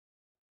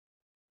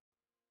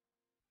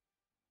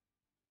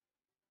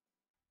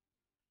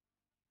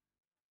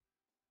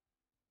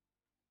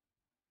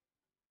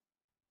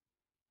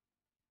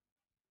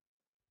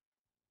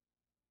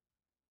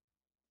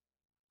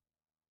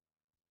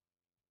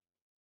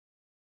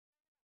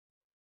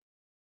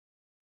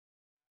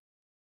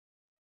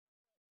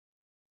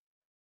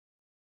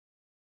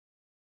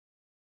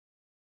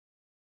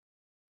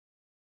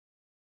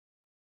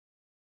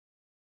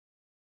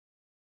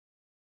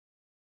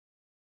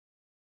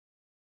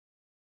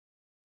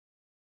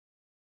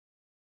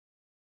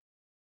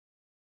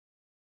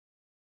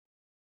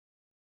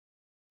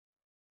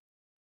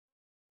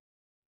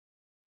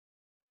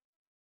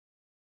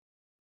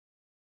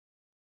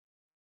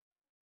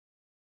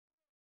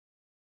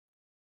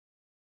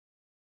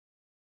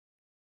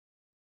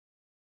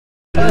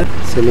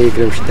ስሜ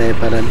ግረምሽታ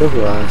ይባላለሁ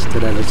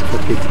አስተዳደር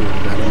ጽፈት ቤት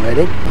ባለሙያ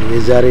ነኝ።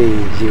 የዛሬ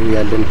ዚሁ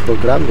ያለን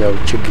ፕሮግራም ያው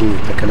ችግኝ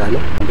ተከላ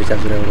ነው። በደምበጫ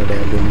ዙሪያ ወረዳ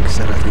ያለው መንግስት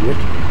ሰራተኞች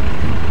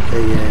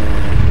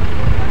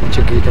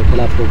የችግኝ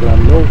ተከላ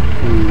ፕሮግራም ነው።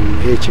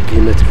 ይሄ ችግኝ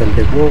መትከል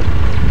ደግሞ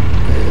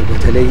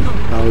በተለይ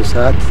አሁን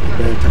ሰዓት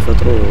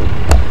በተፈጥሮ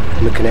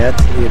ምክንያት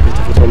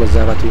በተፈጥሮ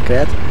መዛባት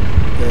ምክንያት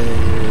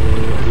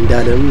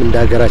እንዳለም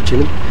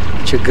እንዳገራችንም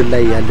ችግር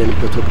ላይ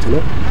ያለንበት ወቅት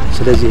ነው።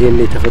 ስለዚህ ይሄን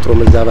የተፈጥሮ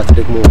መዛባት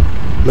ደግሞ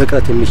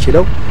መቅረት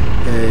የሚችለው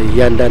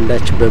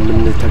ያንዳንዳችን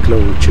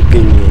በመንተክለው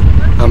ችግኝ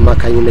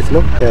አማካኝነት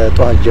ነው።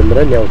 ከጧት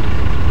ጀምረን ያው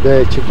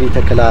በችግኝ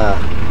ተከላ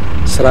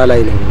ስራ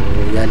ላይ ነው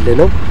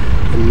ያለነው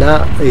እና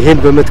ይሄን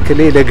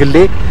በመትከሌ ለግሌ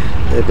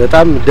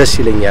በጣም ደስ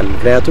ይለኛል።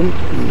 ምክንያቱም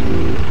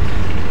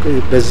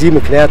በዚህ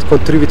ምክንያት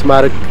ኮንትሪቢዩት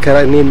ማድረግ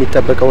ከኔ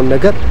የሚጠበቀውን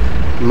ነገር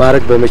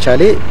ማድረግ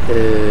በመቻሌ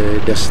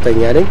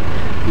ደስተኛ ነኝ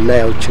እና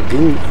ያው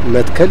ችግኝ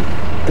መትከል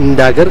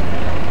እንዳገር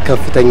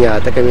ከፍተኛ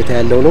ጠቀሜታ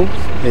ያለው ነው።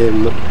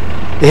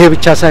 ይሄ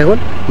ብቻ ሳይሆን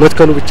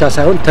መትከሉ ብቻ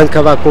ሳይሆን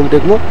ተንከባክቦም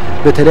ደግሞ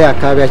በተለይ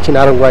አካባቢያችን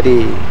አረንጓዴ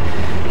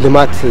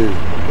ልማት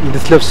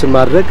እንድትለብስ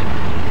ማድረግ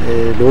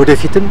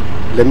ለወደፊትም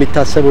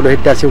ለሚታሰበው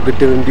ለህዳሴው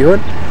ግድብም ቢሆን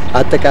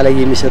አጠቃላይ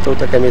የሚሰጠው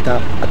ጠቀሜታ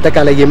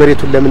አጠቃላይ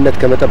የመሬቱን ለምነት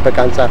ከመጠበቅ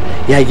አንፃር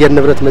የአየር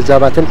ንብረት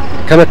መዛባትን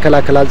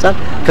ከመከላከል አንፃር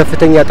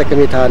ከፍተኛ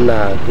ጠቀሜታና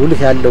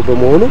ጉልህ ያለው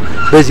በመሆኑ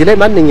በዚህ ላይ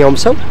ማንኛውም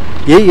ሰው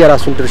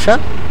የራሱን ድርሻ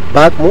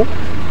በአቅሙ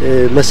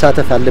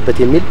መሳተፍ አለበት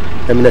የሚል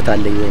እምነት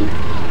አለኝ።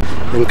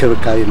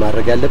 እንክብካቤ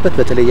ማድረግ ያለበት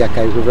በተለይ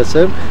አካባቢ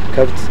ህብረተሰብ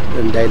ከብት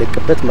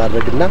እንዳይለቅበት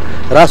ማድረግና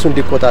ራሱ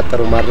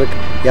እንዲቆጣጠሩ ማድረግ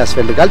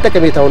ያስፈልጋል።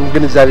 ጠቀሜታውን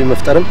ግንዛቤ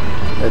መፍጠርም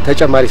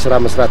ተጨማሪ ስራ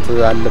መስራት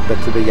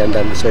አለበት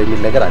በእያንዳንዱ ሰው የሚል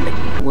ነገር አለኝ።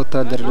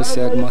 ወታደር ደስ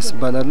ያግማስ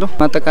ባላለሁ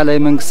ማጠቃላይ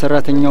መንግስት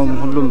ሰራተኛው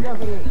ሁሉም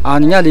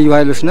አሁንኛ ልዩ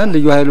ኃይሎች ነን።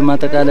 ልዩ ኃይሉ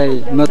ማጠቃላይ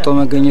መጥቶ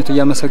መገኘቱ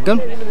ያመሰገን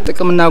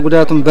ጥቅምና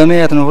ጉዳቱን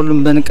በመያት ነው ሁሉም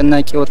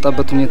በንቅናቄ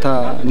ወጣበት ሁኔታ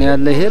ነው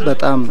ያለ። ይሄ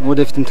በጣም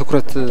ወደፊትም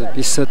ትኩረት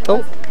ቢሰጠው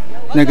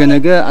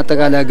ነገ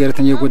አጠቃላይ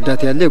ሀገሪቱን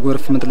የጎዳት ያለ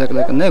የጎርፍ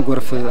መጥለቅለቅና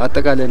የጎርፍ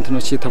አጠቃላይ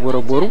እንትኖች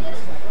የተቦረቦሩ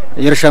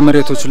የእርሻ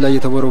መሬቶች ላይ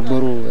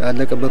የተቦረቦሩ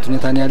ያለቀበት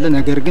ሁኔታ ነው ያለ።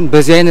 ነገር ግን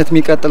በዚህ አይነት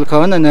የሚቀጥል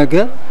ከሆነ ነገ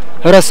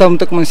ህብረተሰቡም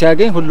ጥቅሙን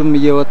ሲያገኝ ሁሉም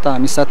እየወጣ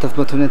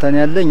የሚሳተፍበት ሁኔታ ነው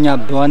ያለ። እኛ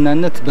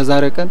በዋናነት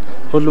በዛሬ ቀን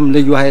ሁሉም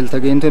ልዩ ኃይል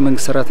ተገኝቶ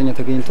የመንግስት ሰራተኛ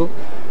ተገኝቶ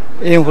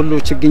ይሄን ሁሉ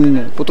ችግኝ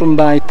ቁጥሩን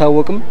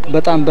ባይታወቅም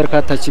በጣም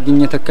በርካታ ችግኝ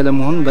የተከለ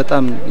መሆን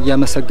በጣም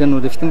ያመሰገን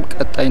ወደፊትም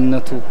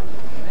ቀጣይነቱ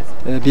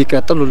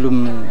ቢቀጥል ሁሉም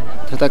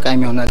ተጠቃሚ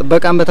ይሆናል።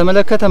 ጥበቃን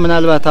በተመለከተ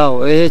ምናልባት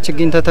ይሄ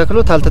ችግኝ ተተክሎ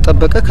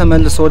ታልተጠበቀ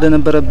ከመልሶ ወደ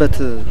ነበረበት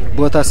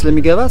ቦታ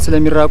ስለሚገባ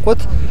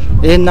ስለሚራቆት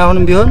ይሄን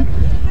አሁንም ቢሆን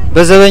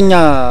በዘበኛ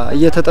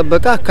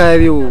እየተጠበቀ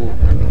አካባቢው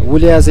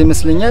ውል ያዘ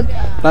ይመስለኛል።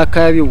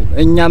 በአካባቢው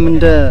እኛም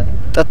እንደ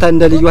ጣጣ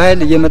እንደ ልዩ ኃይል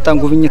እየመጣን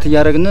ጉብኝት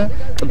ያያረግነ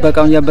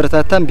ጥበቃውን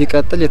ያበረታታን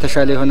ቢቀጥል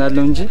የተሻለ ይሆናል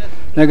እንጂ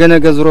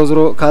ነገ ዙሮ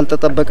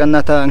ካልተጠበቀና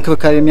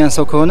እንክብካቤ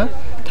የሚያንሰው ከሆነ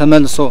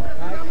ተመልሶ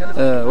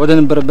ወደ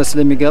ነበረበት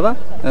ስለሚገባ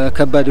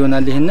ከባድ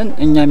ይሆናል። ይሄንን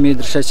እኛም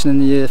የድርሻችንን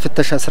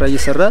የፍተሻ ስራ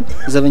እየሰራን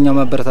ዘበኛው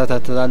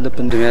ማበረታታት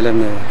አለብን። እንደሚያለም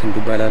ክንዱ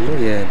ባላለው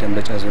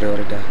የደምበጫ ዙሪያ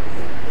ወረዳ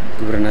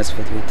ግብርና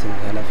ጽፈት ቤት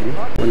ኃላፊ ነው።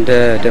 እንደ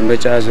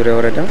ደምበጫ ዙሪያ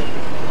ወረዳ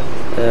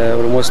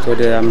ኦልሞስት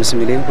ወደ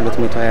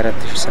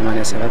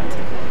 5,224,087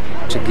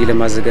 ችግኝ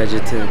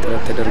ለማዘጋጀት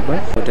ጥረት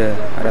ተደርጓል። ወደ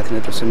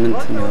 4.8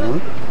 የሚሆነው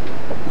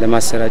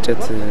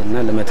ለማሰራጨት እና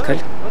ለመትከል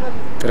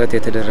ጥረት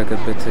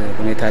የተደረገበት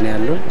ሁኔታ ነው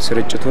ያለው።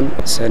 ስርጭቱን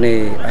ሰኔ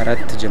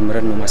 4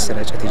 ጀምረን ነው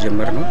ማሰራጨት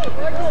የጀመርነው።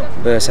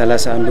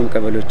 በ31ዱም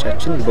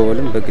ቀበሌዎቻችን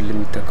በወልም በግል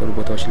የሚተከሉ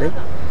ቦታዎች ላይ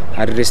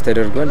አድሬስ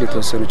ተደርጓል።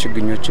 የተወሰኑ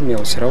ችግኞችም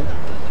ያው ስራው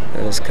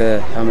እስከ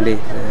ሐምሌ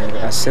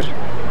 10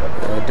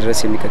 ድረስ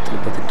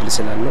የሚቀጥልበት እድል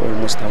ስላለ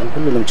ኦልሞስት አሁን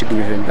ሁሉንም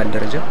ችግኞች በሚባል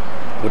ደረጃ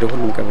ወደ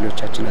ሁሉም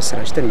ቀበሌዎቻችን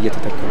አሰራጭተን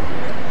እየተተከሉ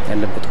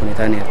ያለበት ሁኔታ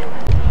ነው ያለው።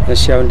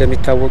 እሺ ያው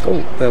እንደሚታወቀው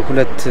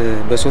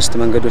በሶስት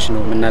መንገዶች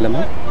ነው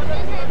የምናለማው።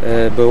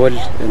 በወል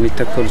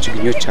የሚተከሉ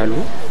ችግኞች አሉ፣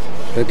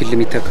 በግል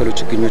የሚተከሉ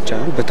ችግኞች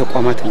አሉ፣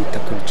 በተቋማት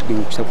የሚተከሉ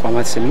ችግኞች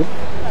ተቋማት ስንል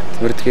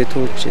ትምህርት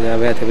ቤቶች፣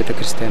 አብያተ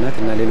ቤተክርስቲያናት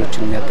እና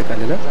ሌሎችንም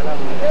ያጠቃልላል።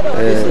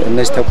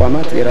 እነዚህ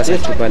ተቋማት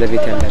የራሳቸው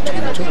ባለቤት ያላቸው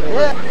ናቸው።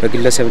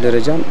 በግለሰብ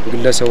ደረጃም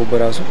ግለሰቡ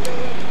በራሱ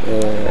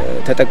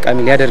ተጠቃሚ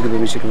ሊያደርግ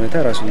በሚችል ሁኔታ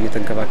ራሱ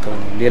እየተንከባከበ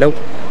ነው። ሌላው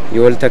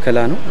የወል ተከላ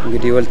ነው።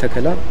 እንግዲህ የወል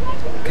ተከላ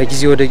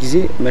ከጊዜ ወደ ጊዜ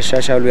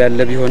መሻሻሉ ያለ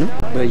ቢሆንም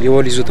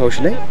የወል ይዞታዎች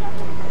ላይ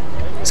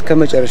እስከ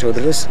መጨረሻው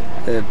ድረስ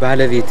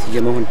ባለቤት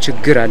የመሆን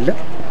ችግር አለ።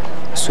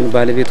 እሱን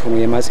ባለቤት ሆኖ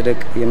የማጽደቅ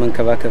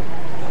የመንከባከብ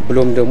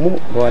ብሎም ደግሞ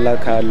በኋላ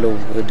ካለው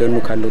ደኑ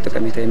ካለው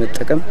ጠቀሜታ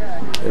የመጠቀም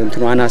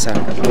እንትኑ አናሳ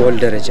በወል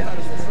ደረጃ።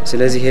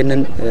 ስለዚህ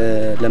ይሄንን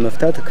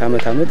ለመፍታት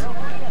ከአመት አመት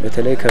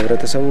በተለይ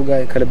ከህብረተሰቡ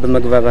ጋር ከልብ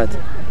መግባባት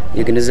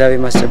የግንዛቤ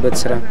ማስጨበጥ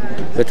ስራ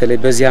በተለይ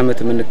በዚህ አመት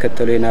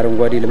የምንከተለው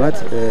የአረንጓዴ ልማት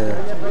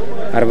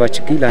 40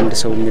 ችግኝ ለአንድ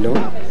ሰው የሚለው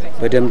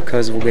በደንብ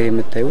ከህዝቡ ጋር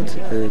የምታዩት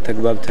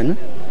ተግባብተን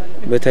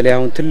በተለይ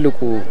አሁን ትልቁ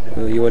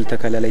የወል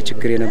ተከላ ላይ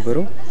ችግር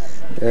የነበረው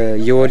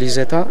የወል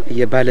ይዘታ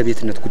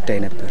የባለቤትነት ጉዳይ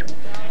ነበር።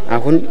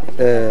 አሁን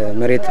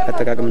መሬት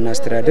አጠቃቀምና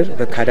አስተዳደር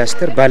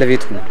በካዳስተር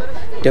ባለቤት ሆኖ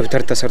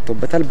ደብተር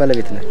ተሰርቶበታል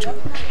ባለቤት ናቸው።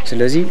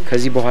 ስለዚህ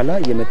ከዚህ በኋላ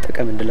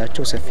የመጠቀም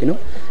እድላቸው ሰፊ ነው።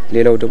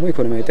 ሌላው ደግሞ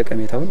ኢኮኖሚያዊ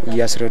ጠቀሜታውን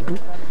እያስረዱ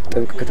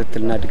ጥብቅ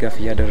ክትትልና ድጋፍ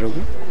እያደረጉ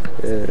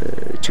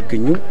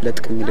ችግኙ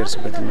ለጥቅም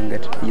የሚደርስበት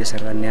መንገድ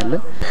እየሰራን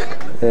ያለን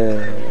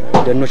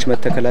ደኖች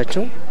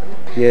መተከላቸው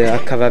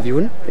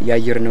የአካባቢውን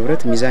የአየር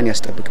ንብረት ሚዛን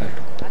ያስጠብቃሉ።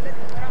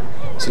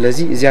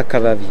 ስለዚህ እዚህ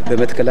አካባቢ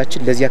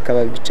በመትከላችን ለዚህ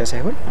አካባቢ ብቻ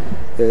ሳይሆን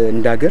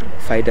እንዳገር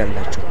ፋይዳ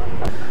አላቸው።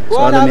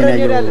 ሷለሜን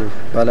ያየው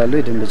ባላለው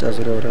የደምበጫ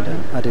ዙሪያ ወረዳ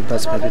አዴባ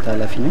ጽሕፈት ቤት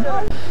ኃላፊ ነኝ።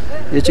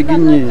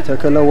 የችግኝ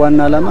ተከላው ዋና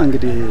ዓላማ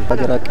እንግዲህ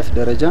ሀገር አቀፍ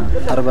ደረጃ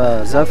 40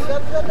 ዛፍ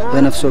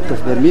በነፍስ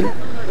ወከፍ በሚል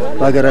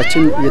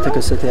በሀገራችን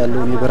እየተከሰተ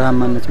ያለውን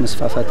የበረሃማነት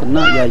መስፋፋትና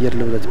የአየር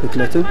ንብረት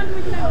ብክለትን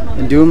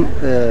እንዲሁም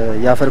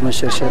የአፈር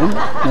መሸርሸርን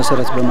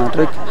መሰረት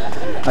በማድረግ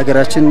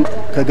ሀገራችን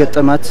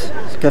ከገጠማት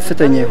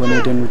ከፍተኛ የሆነ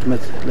የደን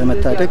ውድመት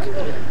ለመታደግ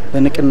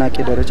በንቅናቄ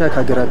ደረጃ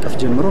ከሀገር አቀፍ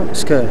ጀምሮ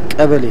እስከ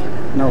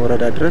ቀበሌና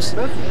ወረዳ ድረስ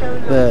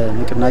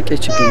በንቅናቄ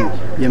ችግኝ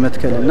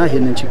የመትከልና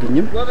ይሄንን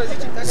ችግኝም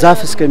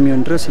ዛፍ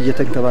እስከሚሆን ድረስ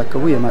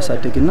እየተንከባከቡ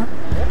የማሳደግና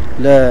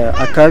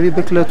ለአካባቢ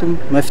ብክለቱም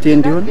መፍትሄ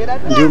እንዲሆን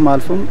እንዲሁም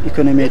አልፎም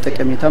ኢኮኖሚያዊ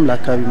ጠቀሜታም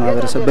ለአካባቢ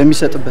ማህበረሰብ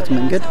በሚሰጥበት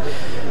መንገድ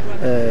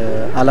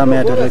ዓላማ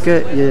ያደረገ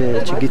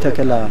የችግኝ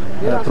ተከላ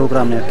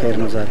ፕሮግራም ያካሄድ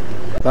ነው። ዛሬ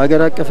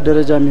በሀገር አቀፍ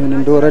ደረጃ የሚሆን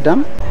እንደ ወረዳም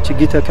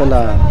ችግኝ ተከላ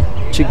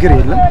ችግር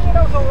የለም።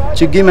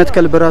 ችግኝ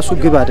መትከል በራሱ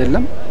ግብ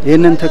አይደለም።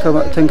 ይሄንን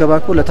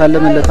ተንከባክቦ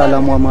ለታለመለት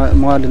ዓላማ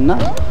መዋልና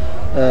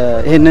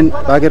ይሄንን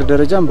በሀገር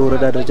ደረጃም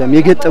በወረዳ ደረጃም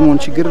የገጠመውን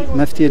ችግር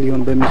መፍትሄ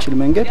ሊሆን በሚችል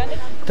መንገድ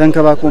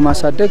ተንከባክቦ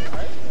ማሳደግ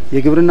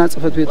የግብርና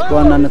ጽሕፈት ቤት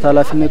በዋናነት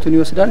ኃላፊነቱን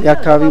ይወስዳል።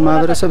 የአካባቢ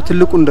ማህበረሰብ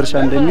ትልቁን ድርሻ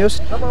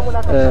እንደሚወስድ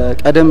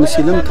ቀደም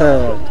ሲልም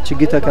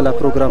ከችግኝ ተከላ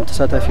ፕሮግራም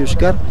ተሳታፊዎች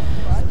ጋር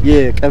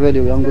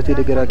የቀበሌው የአንጎት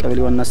የደገራ ቀበሌ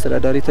ዋና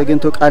አስተዳዳሪ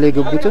ተገኝቶ ቃል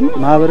የገቡትን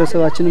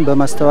ማህበረሰባችንን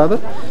በማስተባበር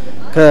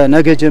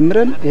ከነገ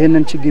ጀምረን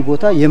ይሄንን ችግኝ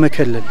ቦታ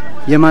የመከለል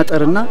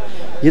የማጠርና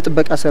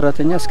የጥበቃ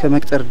ሰራተኛ እስከ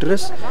መቅጠር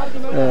ድረስ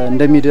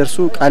እንደሚደርሱ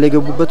ቃል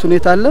የገቡበት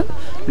ሁኔታ አለ።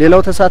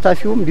 ሌላው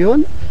ተሳታፊውም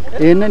ቢሆን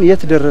ይሄንን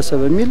የት ደረሰ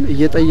በሚል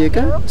እየጠየቀ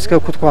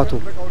እስከ ኩትኳቶ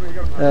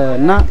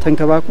እና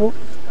ተንከባክቦ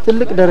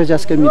ትልቅ ደረጃ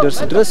እስከሚደርስ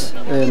ድረስ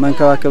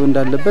መንከባከብ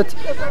እንዳለበት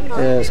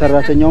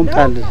ሰራተኛውም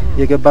ቃል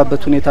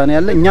የገባበት ሁኔታ ነው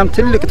ያለ። እኛም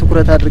ትልቅ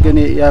ትኩረት አድርገን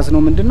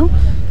ያዝነው ምንድነው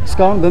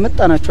እስካሁን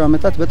በመጣናቸው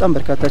አመታት በጣም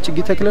በርካታ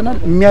ችግኝ ተክለናል።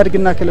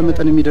 የሚያድግና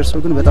ከለመጠን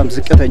የሚደርሰው ግን በጣም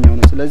ዝቅተኛው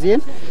ነው። ስለዚህ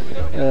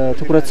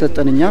ትኩረት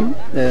ሰጠን እኛም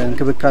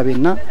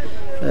እንክብካቤና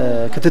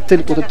ክትትል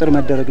ቁጥጥር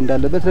መደረግ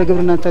እንዳለበት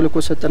ለግብርና ተልእኮ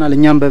ሰጠናል።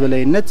 እኛም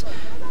በበላይነት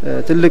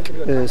ትልቅ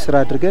ስራ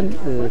አድርገን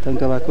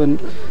ተንከባክበን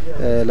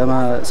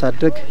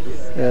ለማሳደግ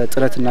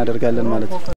ጥረት እናደርጋለን ማለት ነው።